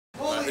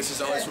This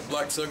is Alex from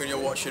Black Tongue and you're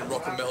watching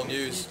Rock and Metal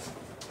News.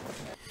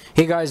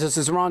 Hey guys, this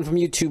is Ron from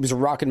YouTube's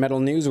Rock and Metal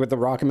News with the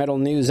Rock and Metal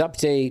News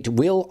update.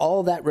 Will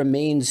All That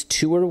Remains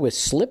tour with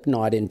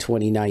Slipknot in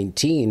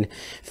 2019?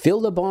 Phil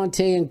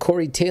LaBonte and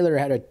Corey Taylor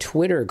had a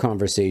Twitter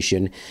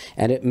conversation,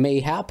 and it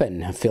may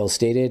happen. Phil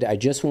stated, "I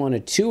just want to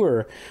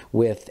tour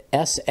with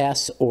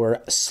SS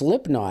or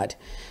Slipknot."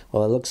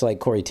 Well, it looks like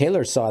Corey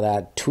Taylor saw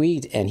that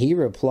tweet, and he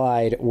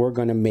replied, "We're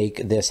going to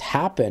make this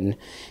happen."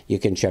 You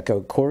can check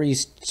out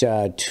Corey's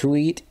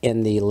tweet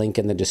in the link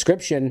in the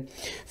description.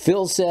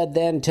 Phil said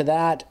then to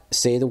that,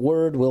 "Say the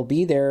word, we'll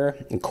be there."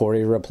 And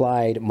Corey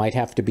replied, "Might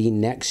have to be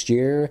next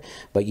year,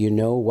 but you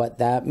know what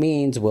that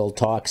means. We'll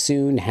talk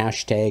soon.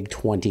 Hashtag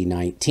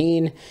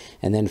 2019.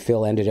 And then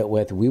Phil ended it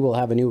with, "We will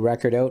have a new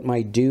record out,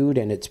 my dude,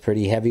 and it's a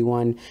pretty heavy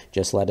one.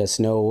 Just let us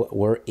know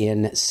we're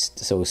in."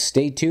 So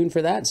stay tuned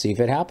for that. See if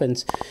it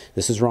happens.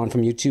 This is Ron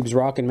from YouTube's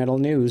Rock and Metal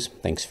News.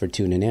 Thanks for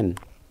tuning in.